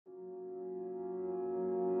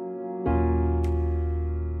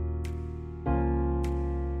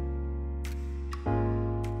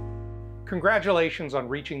Congratulations on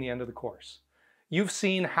reaching the end of the course. You've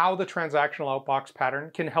seen how the transactional outbox pattern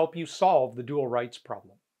can help you solve the dual rights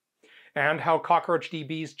problem, and how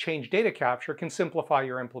CockroachDB's change data capture can simplify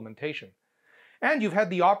your implementation. And you've had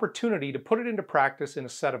the opportunity to put it into practice in a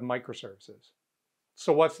set of microservices.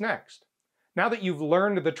 So what's next? Now that you've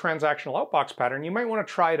learned the transactional outbox pattern, you might want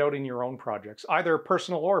to try it out in your own projects, either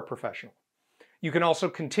personal or professional. You can also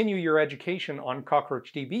continue your education on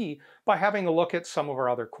CockroachDB by having a look at some of our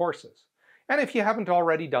other courses. And if you haven't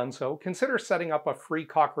already done so, consider setting up a free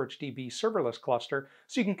CockroachDB serverless cluster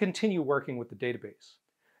so you can continue working with the database.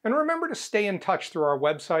 And remember to stay in touch through our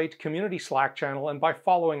website, community Slack channel, and by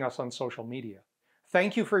following us on social media.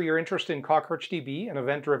 Thank you for your interest in CockroachDB and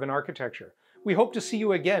event-driven architecture. We hope to see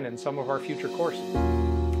you again in some of our future courses.